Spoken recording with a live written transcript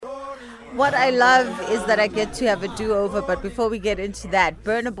What I love is that I get to have a do-over, but before we get into that,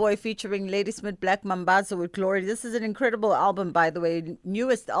 Burna Boy featuring Ladysmith Black Mambazo with Glory. This is an incredible album, by the way,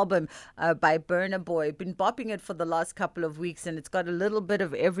 newest album by Burna Boy. Been bopping it for the last couple of weeks, and it's got a little bit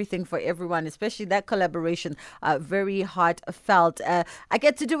of everything for everyone, especially that collaboration, very heartfelt. I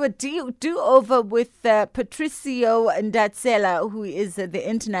get to do a do-over with Patricio Ndatsela, who is the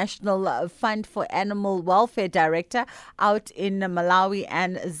International Fund for Animal Welfare Director out in Malawi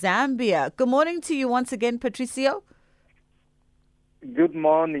and Zambia. Good morning to you once again, Patricio. Good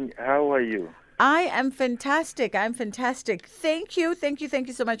morning. How are you? I am fantastic. I'm fantastic. Thank you. Thank you. Thank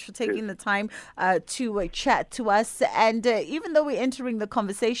you so much for Good. taking the time to chat to us. And even though we're entering the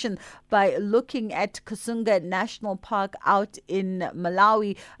conversation by looking at Kasunga National Park out in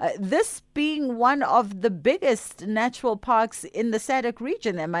Malawi, this being one of the biggest natural parks in the SADC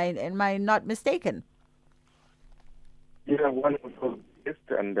region, am I not mistaken? Yeah, one of the biggest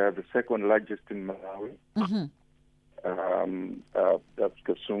and the second largest in Malawi. Mm-hmm. That's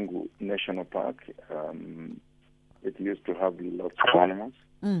Kasungu National Park. It used to have lots of animals,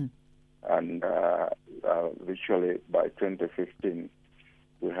 and virtually by 2015,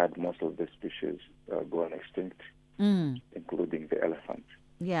 we had most of the species gone extinct, including the elephant.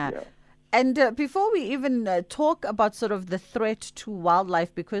 Yeah. Yeah. And before we even talk about sort of the threat to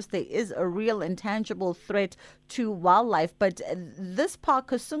wildlife, because there is a real intangible threat to wildlife, but this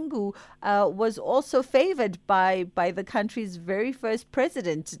park, Kasungu, was also favored by the country's very first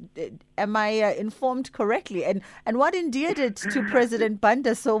president. Am I informed correctly? And what endeared it to President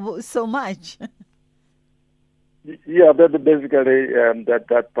Banda so much? Yeah, but basically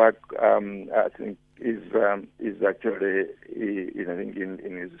that park, I think, is actually I think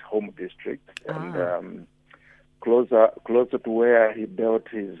in his home district and closer to where he built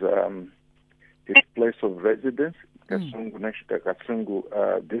his place of residence, Kasungu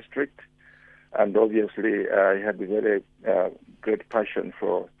Kasungu district, and obviously he had a very great passion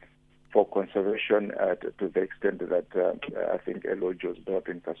for conservation to the extent that I think a lodge was built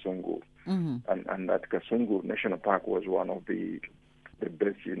in Kasungu, and that Kasungu National Park was one of the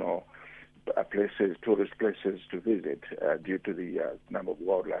best, places, tourist places to visit due to the number of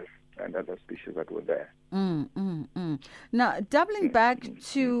wildlife and other species that were there. Now, doubling back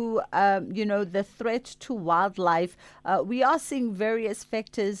to, the threat to wildlife, we are seeing various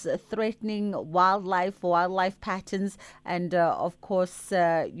factors threatening wildlife patterns, and of course,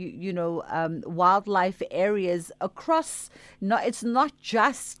 wildlife areas across. It's not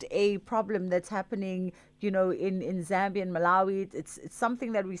just a problem that's happening in Zambia and Malawi. It's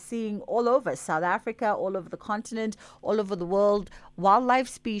something that we're seeing all over South Africa, all over the continent, all over the world. Wildlife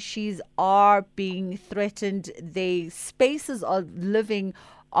species are being threatened. The spaces are being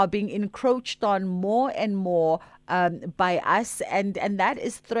encroached on more and more by us, and that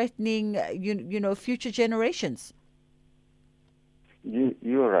is threatening future generations.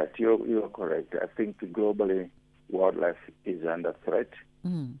 You're right. You're correct. I think globally, wildlife is under threat.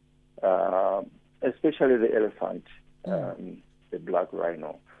 Especially the elephant, the black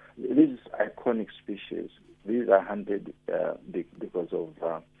rhino. These iconic species, these are hunted because of,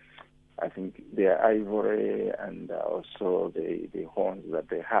 I think, their ivory and also the horns that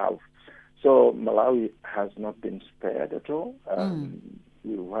they have. So Malawi has not been spared at all.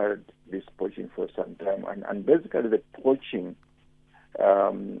 We've had this poaching for some time, and basically the poaching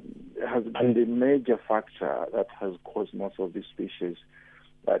has been the major factor that has caused most of these species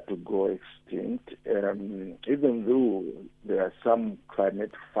to go extinct, even though there are some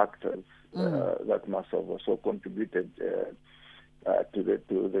climate factors that must have also contributed to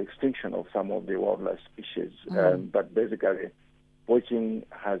the extinction of some of the wildlife species. But basically, poaching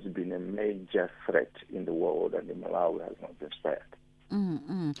has been a major threat in the world, and in Malawi has not been spared.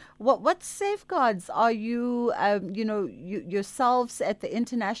 What safeguards are you, yourselves at the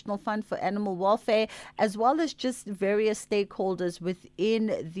International Fund for Animal Welfare, as well as just various stakeholders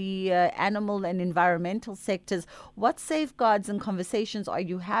within the animal and environmental sectors? What safeguards and conversations are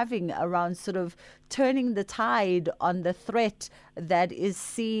you having around sort of turning the tide on the threat that is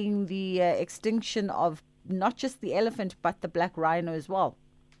seeing the extinction of not just the elephant but the black rhino as well?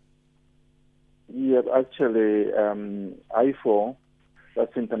 Yeah, actually, IFO,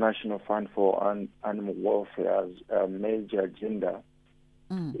 that's International Fund for Animal Welfare's major agenda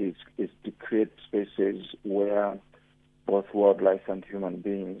is to create spaces where both wildlife and human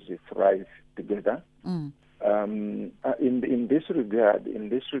beings thrive together. In this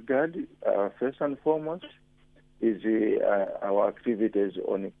regard, first and foremost is our activities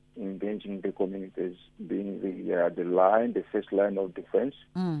on engaging the communities being the first line of defense.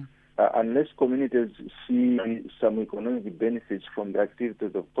 unless communities see some economic benefits from the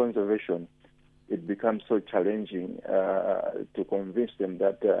activities of conservation, it becomes so challenging to convince them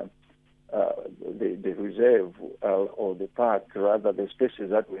that the reserve or the park, rather the spaces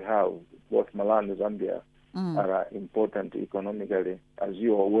that we have, both Malawi and Zambia, are important economically. As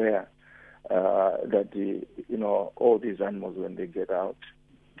you are aware, that all these animals, when they get out,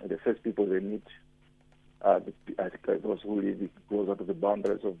 the first people they meet are those who live closer to the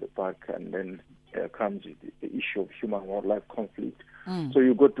boundaries of the park, and then comes the issue of human-wildlife conflict. So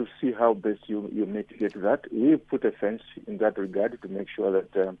you got to see how best you mitigate that. We put a fence in that regard to make sure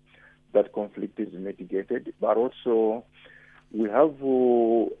that that conflict is mitigated, but also we have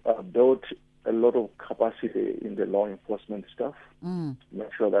built a lot of capacity in the law enforcement staff to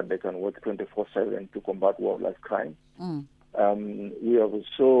make sure that they can work 24/7 to combat wildlife crime. We have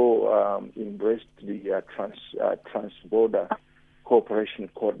also embraced the trans-border cooperation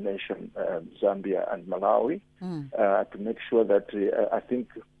coordination, Zambia and Malawi, to make sure that I think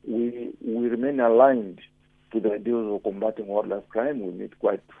we remain aligned to the ideals of combating wildlife crime. We meet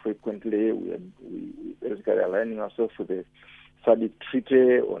quite frequently. We basically aligning ourselves with the SADC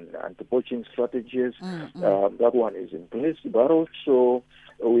Treaty on anti-poaching strategies. That one is in place, but also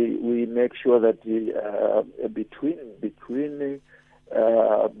we make sure that between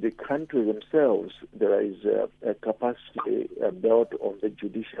the countries themselves, there is a capacity built on the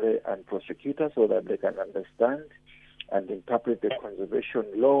judiciary and prosecutors so that they can understand and interpret the conservation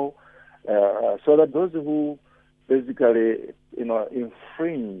law, so that those who basically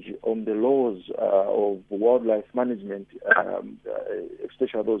infringe on the laws of wildlife management,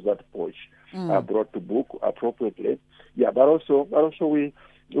 especially those that poach, are brought to book appropriately. Yeah, but also we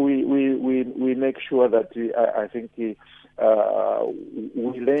make sure that I think we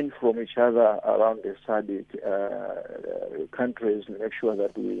learn from each other around the SADC countries to make sure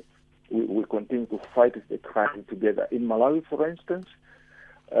that we continue to fight the crime together. In Malawi, for instance,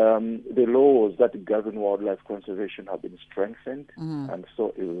 the laws that govern wildlife conservation have been strengthened, and so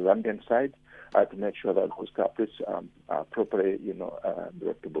in the Zambian side, to make sure that those culprits are properly,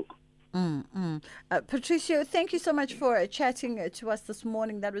 brought to book. Patricio, thank you so much for chatting to us this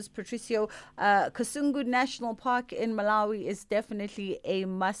morning. That was Patricio. Kasungu National Park in Malawi is definitely a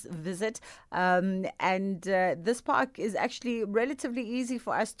must visit. And this park is actually relatively easy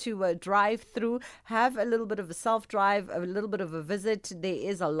for us to drive through, have a little bit of a self-drive, a little bit of a visit. There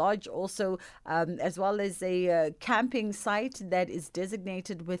is a lodge also, as well as a camping site that is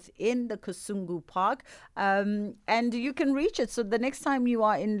designated within the Kasungu Park. And you can reach it. So the next time you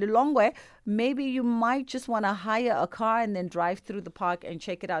are in Lilongwe, maybe you might just want to hire a car and then drive through the park and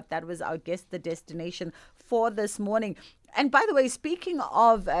check it out. That was our guest, the destination for this morning. And by the way, speaking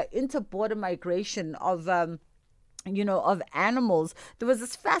of inter-border migration of animals, there was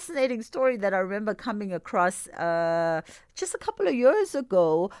this fascinating story that I remember coming across just a couple of years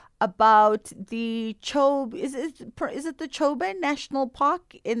ago about the Chobe. Is it the Chobe National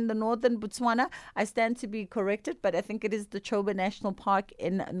Park in the northern Botswana? I stand to be corrected, but I think it is the Chobe National Park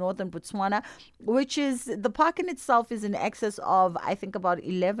in northern Botswana, which is, the park in itself is in excess of, I think, about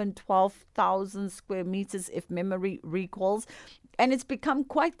 12,000 square meters, if memory recalls. And it's become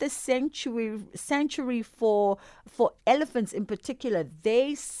quite the sanctuary for elephants in particular.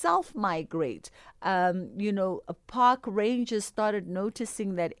 They self-migrate. Park rangers started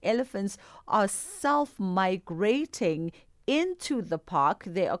noticing that elephants are self-migrating into the park.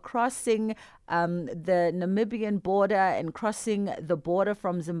 They are crossing the Namibian border and crossing the border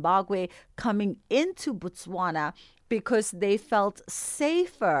from Zimbabwe, coming into Botswana, because they felt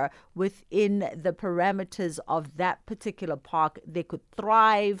safer within the parameters of that particular park. They could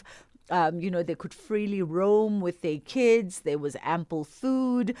thrive. They could freely roam with their kids. There was ample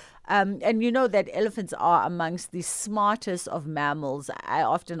food. And you know that elephants are amongst the smartest of mammals. I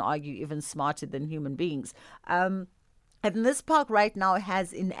often argue even smarter than human beings. And this park right now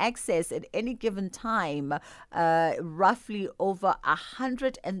has in excess at any given time roughly over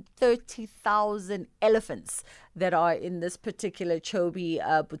 130,000 elephants that are in this particular Chobe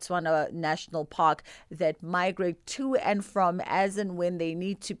Botswana National Park that migrate to and from as and when they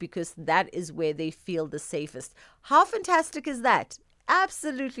need to, because that is where they feel the safest. How fantastic is that?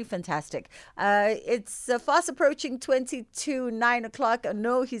 Absolutely fantastic. It's fast approaching 9 o'clock. I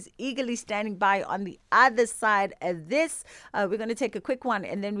know he's eagerly standing by on the other side of this. We're going to take a quick one,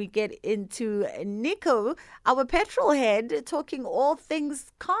 and then we get into Nico, our petrol head, talking all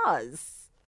things cars.